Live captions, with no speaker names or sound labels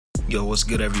Yo, what's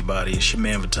good, everybody? It's your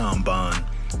man Viton Bond,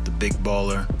 the big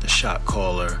baller, the shot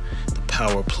caller, the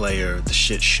power player, the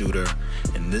shit shooter,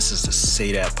 and this is the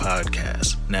Say That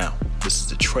podcast. Now, this is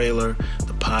the trailer.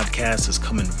 The podcast is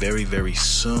coming very, very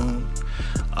soon,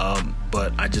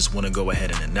 but I just want to go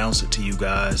ahead and announce it to you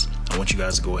guys. I want you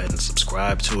guys to go ahead and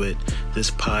subscribe to it.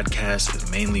 This podcast is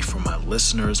mainly for my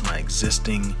listeners, my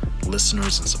existing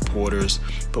listeners and supporters,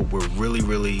 but we're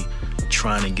really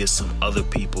trying to get some other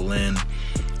people in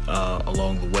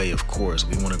along the way. Of course,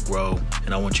 we want to grow,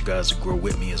 and I want you guys to grow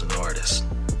with me as an artist.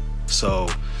 So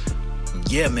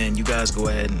yeah, man, you guys go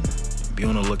ahead and be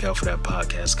on the lookout for that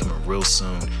podcast coming real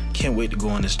soon. Can't wait to go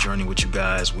on this journey with you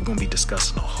guys. We're going to be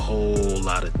discussing a whole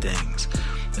lot of things.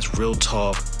 It's real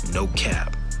talk, no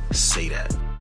cap. Say that.